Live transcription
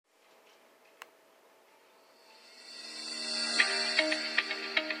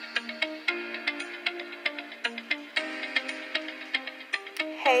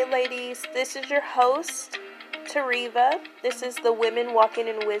ladies. This is your host, Tariva. This is the Women Walking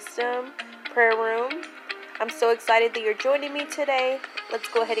in Wisdom prayer room. I'm so excited that you're joining me today. Let's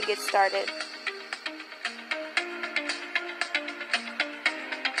go ahead and get started.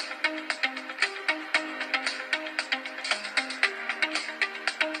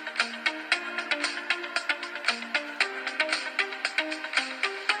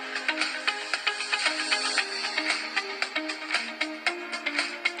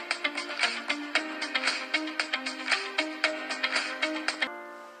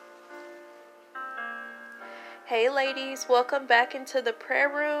 Hey ladies, welcome back into the prayer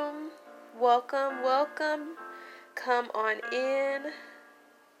room. Welcome. Come on in.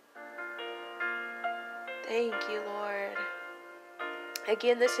 Thank you, Lord.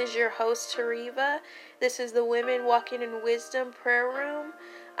 Again, this is your host, Tariva. This is the Women Walking in Wisdom prayer room.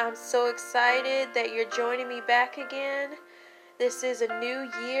 I'm so excited that you're joining me back again. This is a new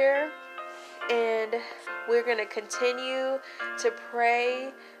year, and we're going to continue to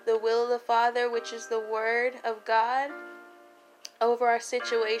pray the will of the Father, which is the Word of God, over our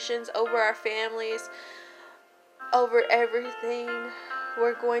situations, over our families, over everything.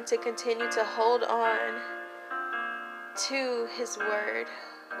 We're going to continue to hold on to His Word,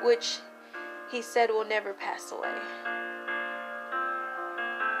 which He said will never pass away.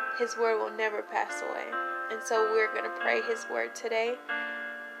 His Word will never pass away. And so we're going to pray His Word today.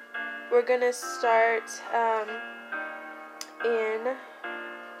 We're going to start in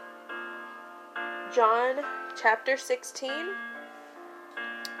John chapter 16.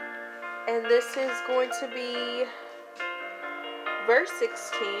 And this is going to be verse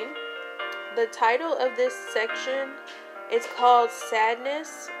 16. The title of this section is called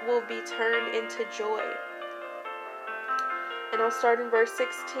Sadness Will Be Turned into Joy. And I'll start in verse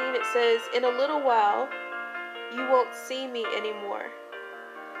 16. It says, "In a little while you won't see me anymore.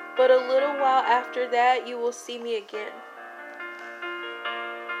 But a little while after that, you will see me again."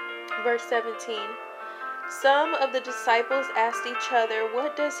 Verse 17. Some of the disciples asked each other,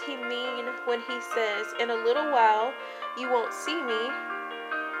 "What does he mean when he says, 'In a little while you won't see me,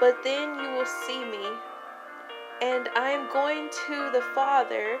 but then you will see me, and I am going to the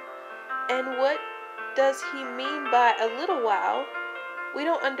Father'? And what does he mean by a little while? We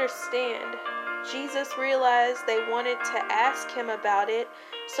don't understand." Jesus realized they wanted to ask him about it,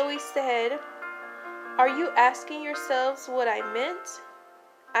 so he said, "Are you asking yourselves what I meant?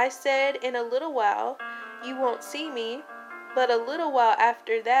 I said, 'In a little while you won't see me, but a little while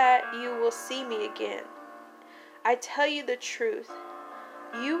after that you will see me again.' I tell you the truth,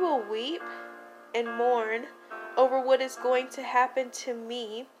 you will weep and mourn over what is going to happen to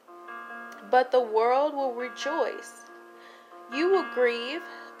me, but the world will rejoice. You will grieve,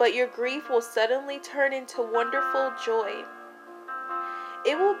 but your grief will suddenly turn into wonderful joy.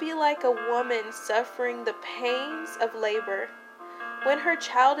 It will be like a woman suffering the pains of labor. When her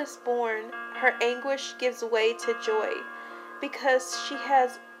child is born, her anguish gives way to joy, because she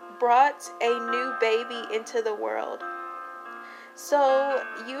has brought a new baby into the world. So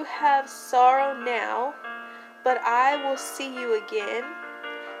you have sorrow now, but I will see you again.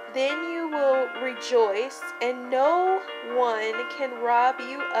 Then you will rejoice, and no one can rob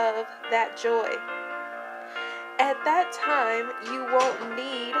you of that joy. At that time, you won't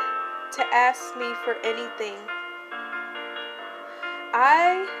need to ask me for anything.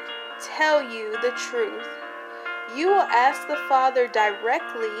 I tell you the truth. You will ask the Father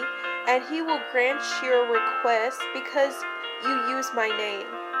directly, and He will grant your request because you use my name."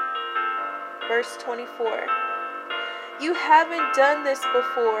 Verse 24. "You haven't done this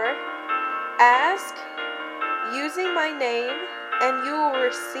before. Ask using my name, and you will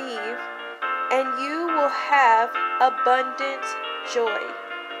receive, and you will have abundant joy."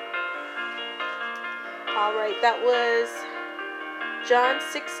 All right, that was John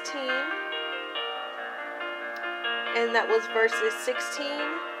 16, and that was verses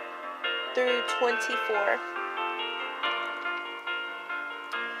 16 through 24.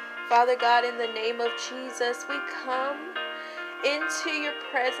 Father God, in the name of Jesus, we come into your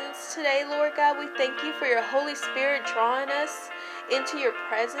presence today, Lord God. We thank you for your Holy Spirit drawing us into your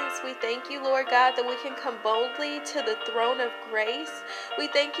presence. We thank you, Lord God, that we can come boldly to the throne of grace. We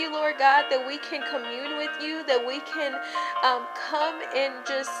thank you, Lord God, that we can commune with you, that we can come and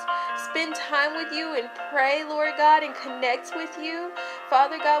just spend time with you and pray, Lord God, and connect with you.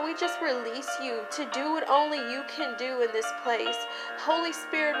 Father God, we just release you to do what only you can do in this place. Holy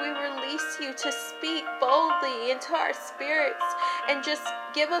Spirit, we release you to speak boldly into our spirits and just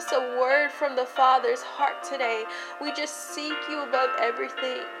Give us a word from the Father's heart today. We just seek you above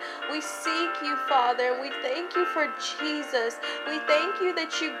everything. We seek you, Father, and we thank you for Jesus. We thank you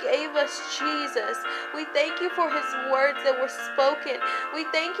that you gave us Jesus. We thank you for his words that were spoken. We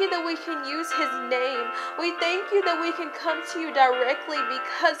thank you that we can use his name. We thank you that we can come to you directly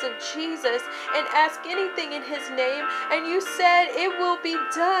because of Jesus and ask anything in his name. And you said it will be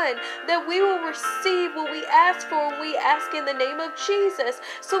done, that we will receive what we ask for when we ask in the name of Jesus.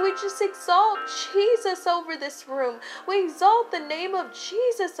 So we just exalt Jesus over this room. We exalt the name of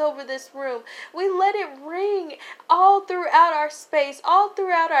Jesus over this room. We let it ring all throughout our space, all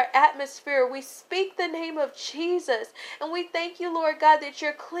throughout our atmosphere. We speak the name of Jesus. And we thank you, Lord God, that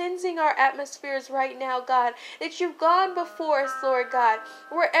you're cleansing our atmospheres right now, God. That you've gone before us, Lord God.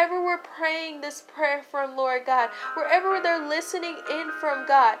 Wherever we're praying this prayer from, Lord God. Wherever they're listening in from,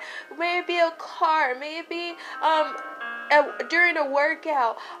 God. May it be a car. May it be during a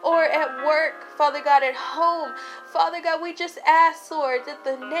workout or at work, Father God, at home. Father God, we just ask, Lord, that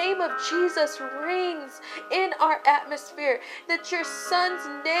the name of Jesus rings in our atmosphere, that your Son's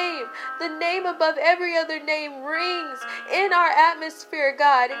name, the name above every other name, rings in our atmosphere,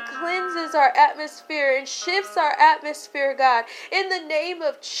 God, and cleanses our atmosphere and shifts our atmosphere, God. In the name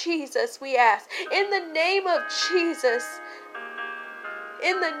of Jesus, we ask. In the name of Jesus.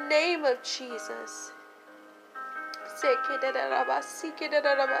 In the name of Jesus.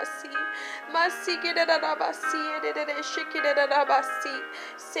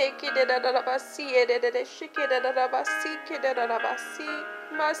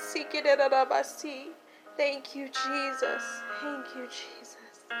 Thank you, Jesus. Thank you,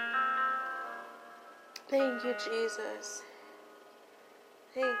 Jesus. Thank you, Jesus.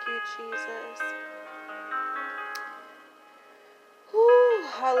 Thank you, Jesus. Whew,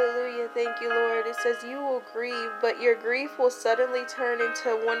 hallelujah. Thank you, Lord. It says you will grieve, but your grief will suddenly turn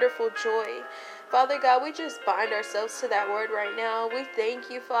into wonderful joy. Father God, we just bind ourselves to that word right now. We thank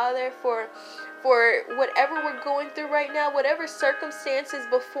you, Father, for whatever we're going through right now, whatever circumstances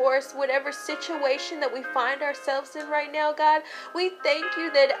before us, whatever situation that we find ourselves in right now, God. We thank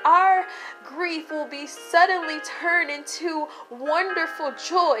you that our grief will be suddenly turned into wonderful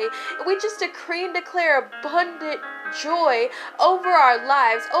joy. We just decree and declare abundant joy over our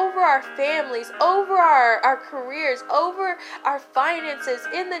lives, over our families, over our careers, over our finances,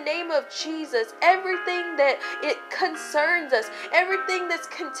 in the name of Jesus. Everything that it concerns us, everything that's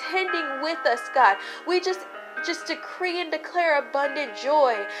contending with us, God, we just decree and declare abundant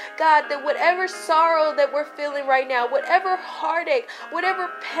joy, God, that whatever sorrow that we're feeling right now, whatever heartache, whatever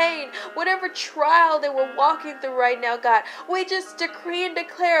pain, whatever trial that we're walking through right now, God, we just decree and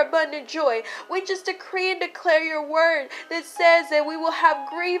declare abundant joy. We just decree and declare your word that says that we will have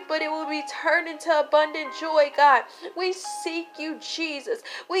grief, but it will be turned into abundant joy, God. We seek you, Jesus.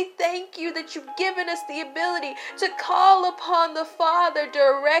 We thank you that you've given us the ability to call upon the Father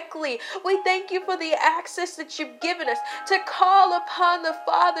directly. We thank you for the access that you've given us to call upon the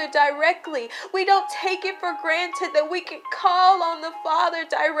Father directly. We don't take it for granted that we can call on the Father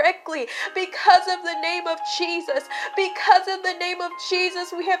directly because of the name of Jesus. Because of the name of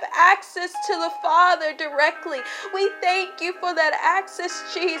Jesus, we have access to the Father directly. We thank you for that access,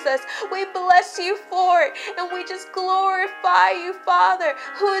 Jesus. We bless you for it, and we just glorify you, Father,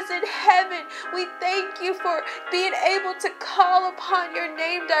 who is in heaven. We thank you for being able to call upon your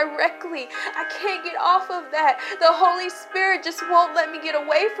name directly. I can't get off of that. The Holy Spirit just won't let me get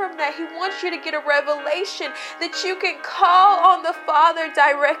away from that. He wants you to get a revelation that you can call on the Father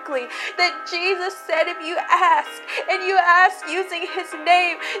directly. That Jesus said if you ask, and you ask using his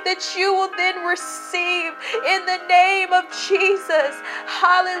name, that you will then receive in the name of Jesus.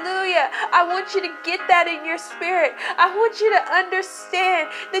 Hallelujah. I want you to get that in your spirit. I want you to understand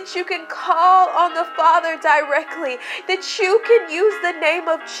that you can call on the Father directly, that you can use the name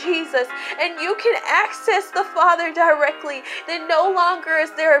of Jesus, and you can access the Father directly. That no longer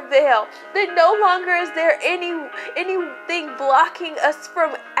is there a veil, that no longer is there anything blocking us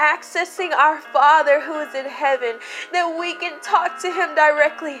from accessing our Father who is in heaven, that we can talk to him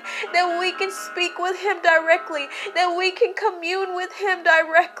directly, that we can speak with him directly, that we can commune with him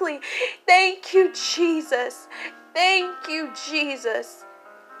directly. Thank you, Jesus. Thank you, Jesus.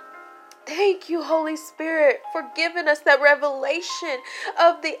 Thank you, Holy Spirit, for giving us that revelation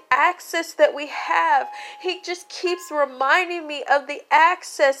of the access that we have. He just keeps reminding me of the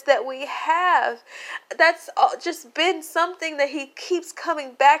access that we have. That's just been something that he keeps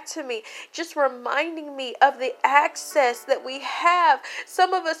coming back to me, just reminding me of the access that we have.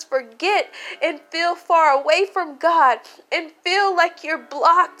 Some of us forget and feel far away from God and feel like you're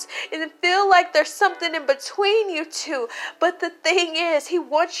blocked and feel like there's something in between you two. But the thing is, he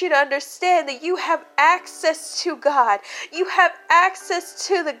wants you to understand that you have access to God. You have access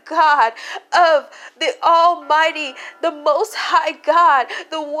to the God of the Almighty, the Most High God,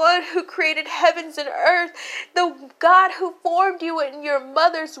 the one who created heavens and earth, the God who formed you in your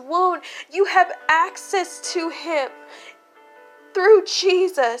mother's womb. You have access to him through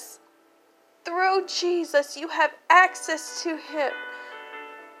Jesus. Through Jesus, you have access to him.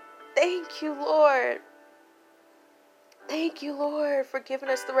 Thank you, Lord. Thank you, Lord, for giving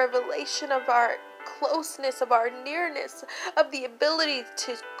us the revelation of our closeness, of our nearness, of the ability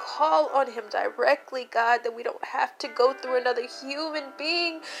to call on him directly, God, that we don't have to go through another human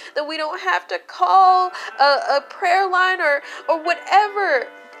being, that we don't have to call a prayer line or whatever.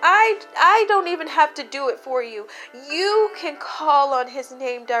 I don't even have to do it for you. You can call on his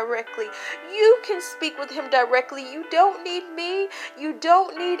name directly. You can speak with him directly. You don't need me. You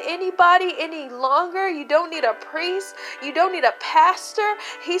don't need anybody any longer. You don't need a priest. You don't need a pastor.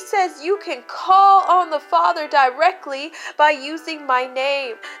 He says you can call on the Father directly by using my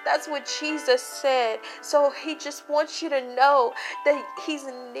name. That's what Jesus said. So he just wants you to know that he's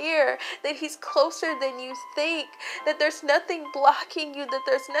near, that he's closer than you think, that there's nothing blocking you, that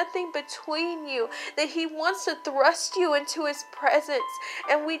there's nothing between you, that he wants to thrust you into his presence.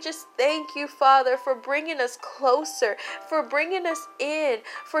 And we just thank you, Father, for bringing us closer, for bringing us in,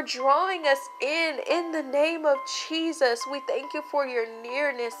 for drawing us in the name of Jesus. We thank you for your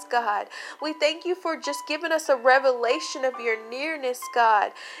nearness, God. We thank you for just giving us a revelation of your nearness,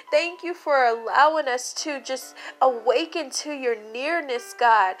 God. Thank you for allowing us to just awaken to your nearness,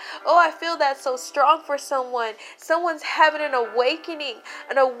 God. Oh, I feel that so strong for someone. Someone's having an awakening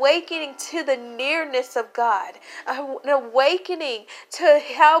to the nearness of God, an awakening to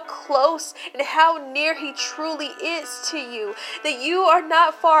how close and how near he truly is to you, that you are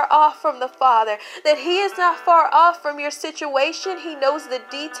not far off from the Father, that he is not far off from your situation. He knows the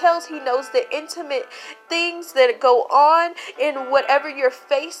details. He knows the intimate things that go on in whatever you're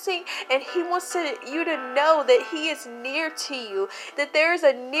facing, and he wants you to know that he is near to you, that there is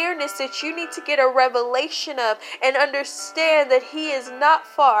a nearness that you need to get a revelation of and understand that he is not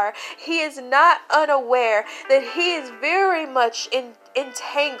far. He is not unaware, that he is very much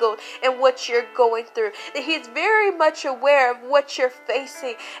entangled in what you're going through, that he's very much aware of what you're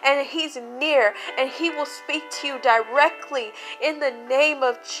facing, and he's near, and he will speak to you directly in the name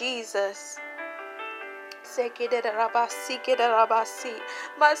of Jesus. Thank you,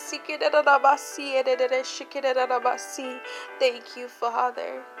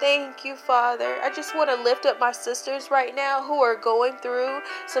 Father. Thank you, Father. I just want to lift up my sisters right now who are going through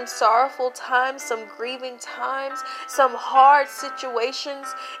some sorrowful times, some grieving times, some hard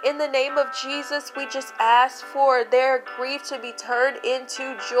situations. In the name of Jesus, we just ask for their grief to be turned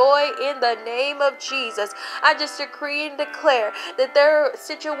into joy in the name of Jesus. I just decree and declare that their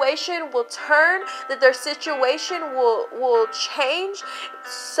situation will turn, that their situation will change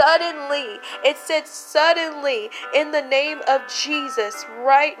suddenly. It said suddenly in the name of Jesus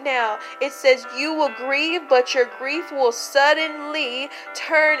right now. It says you will grieve, but your grief will suddenly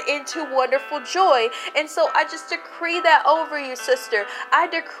turn into wonderful joy. And so I just decree that over you, sister. I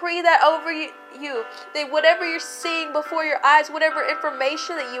decree that over you, that whatever you're seeing before your eyes, whatever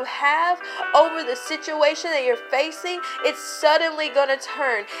information that you have over the situation that you're facing, it's suddenly gonna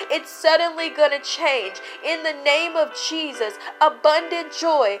turn. It's suddenly gonna change. In the name of Jesus, abundant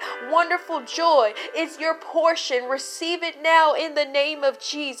joy, wonderful joy is your portion. Receive it now in the name of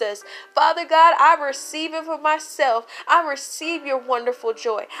Jesus. Father God, I receive it for myself. I receive your wonderful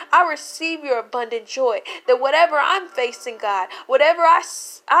joy. I receive your abundant joy. That whatever I'm facing, God, whatever I'm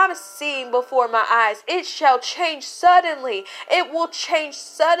seeing before my eyes, it shall change suddenly. It will change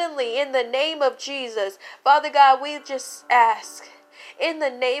suddenly in the name of Jesus. Father God, we just ask in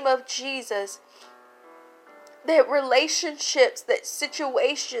the name of Jesus that relationships, that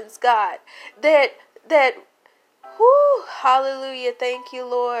situations, God, that hallelujah. Thank you,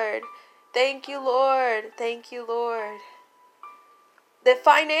 Lord. Thank you, Lord. Thank you, Lord. That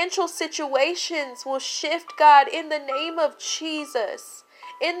financial situations will shift, God, in the name of Jesus.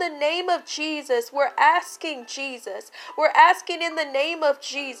 In the name of Jesus, we're asking Jesus. We're asking in the name of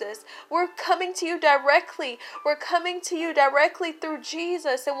Jesus. We're coming to you directly. We're coming to you directly through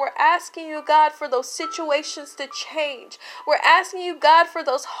Jesus, and we're asking you, God, for those situations to change. We're asking you, God, for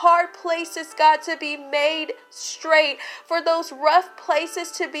those hard places, God, to be made straight, for those rough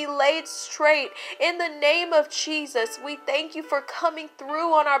places to be laid straight. In the name of Jesus, we thank you for coming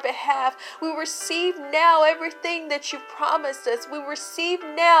through on our behalf. We receive now everything that you promised us. We receive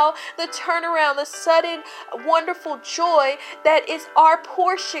now the turnaround, the sudden, wonderful joy that is our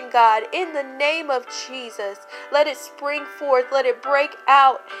portion, God, in the name of Jesus. Let it spring forth. Let it break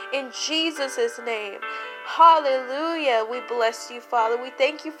out in Jesus' name. Hallelujah. We bless you, Father. We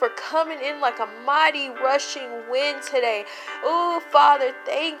thank you for coming in like a mighty rushing wind today. Oh, Father,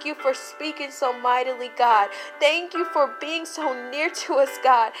 thank you for speaking so mightily, God. Thank you for being so near to us,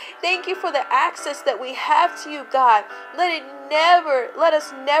 God. Thank you for the access that we have to you, God. Let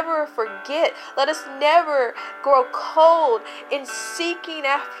us never forget. Let us never grow cold in seeking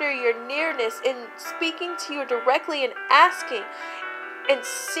after your nearness, in speaking to you directly and asking and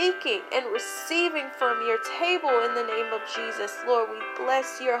seeking and receiving from your table in the name of Jesus. Lord, we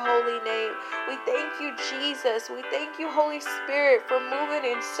bless your holy name. We thank you, Jesus. We thank you, Holy Spirit, for moving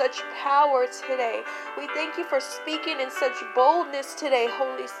in such power today. We thank you for speaking in such boldness today,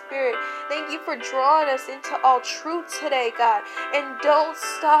 Holy Spirit. Thank you for drawing us into all truth today, God. And don't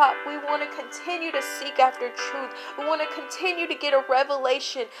stop. We want to continue to seek after truth. We want to continue to get a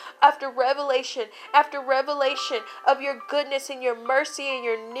revelation after revelation after revelation of your goodness and your mercy and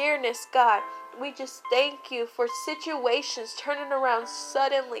your nearness, God. We just thank you for situations turning around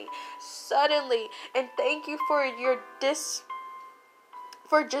suddenly, and thank you for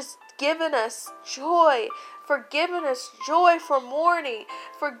for just giving us joy, for giving us joy for mourning,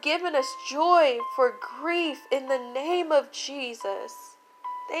 for giving us joy for grief in the name of Jesus.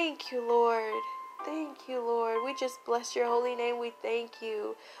 Thank you, Lord. Thank you, Lord. We just bless your holy name. We thank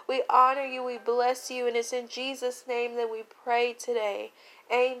you. We honor you. We bless you. And it's in Jesus' name that we pray today.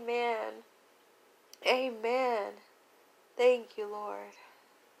 Amen. Amen. Thank you, Lord.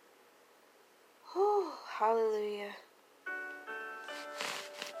 Whew. Hallelujah.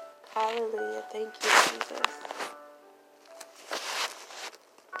 Hallelujah. Thank you, Jesus.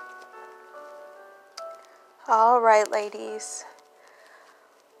 All right, ladies.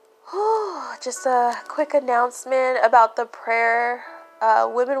 Just a quick announcement about the prayer,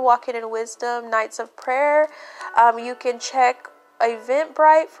 Women Walking in Wisdom Nights of Prayer. You can check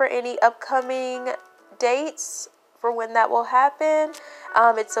Eventbrite for any upcoming dates for when that will happen.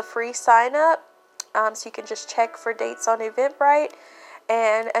 It's a free sign up, so you can just check for dates on Eventbrite.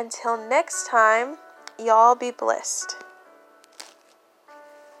 And until next time, y'all be blessed.